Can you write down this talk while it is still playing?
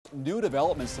New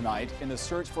developments tonight in the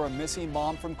search for a missing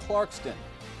mom from Clarkston.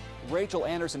 Rachel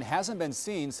Anderson hasn't been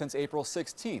seen since April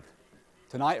 16th.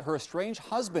 Tonight, her estranged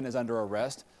husband is under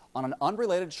arrest on an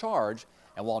unrelated charge,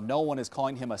 and while no one is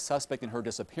calling him a suspect in her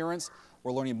disappearance,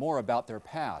 we're learning more about their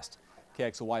past.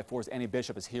 KXLY4's Annie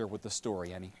Bishop is here with the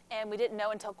story. Annie. And we didn't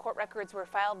know until court records were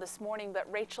filed this morning, but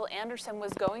Rachel Anderson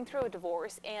was going through a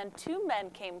divorce, and two men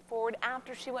came forward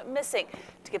after she went missing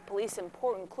to give police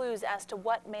important clues as to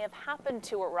what may have happened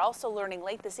to her. We're also learning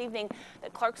late this evening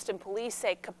that Clarkston police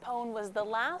say Capone was the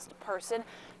last person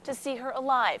to see her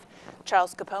alive.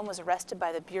 Charles Capone was arrested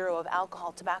by the Bureau of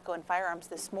Alcohol, Tobacco, and Firearms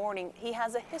this morning. He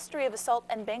has a history of assault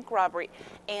and bank robbery,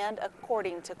 and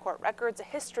according to court records, a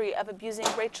history of abusing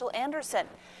Rachel Anderson.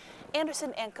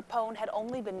 Anderson and Capone had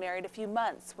only been married a few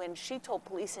months when she told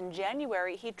police in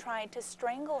January he tried to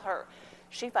strangle her.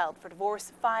 She filed for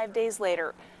divorce 5 days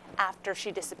later. After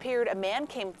she disappeared, a man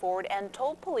came forward and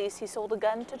told police he sold a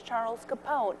gun to Charles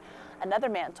Capone. Another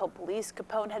man told police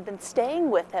Capone had been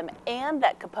staying with him and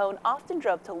that Capone often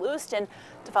drove to Lewiston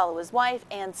to follow his wife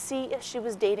and see if she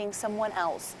was dating someone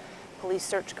else. Police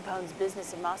searched Capone's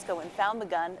business in Moscow and found the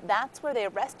gun. That's where they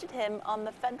arrested him on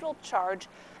the federal charge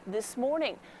this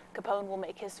morning. Capone will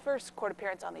make his first court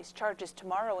appearance on these charges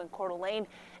tomorrow in Coeur d'Alene.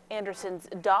 Anderson's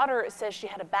daughter says she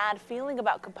had a bad feeling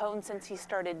about Capone since he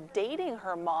started dating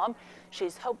her mom.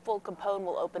 She's hopeful Capone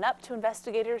will open up to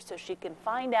investigators so she can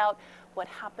find out what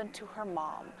happened to her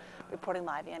mom. Reporting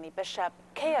live, Annie Bishop,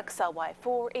 KXLY4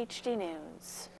 HD News.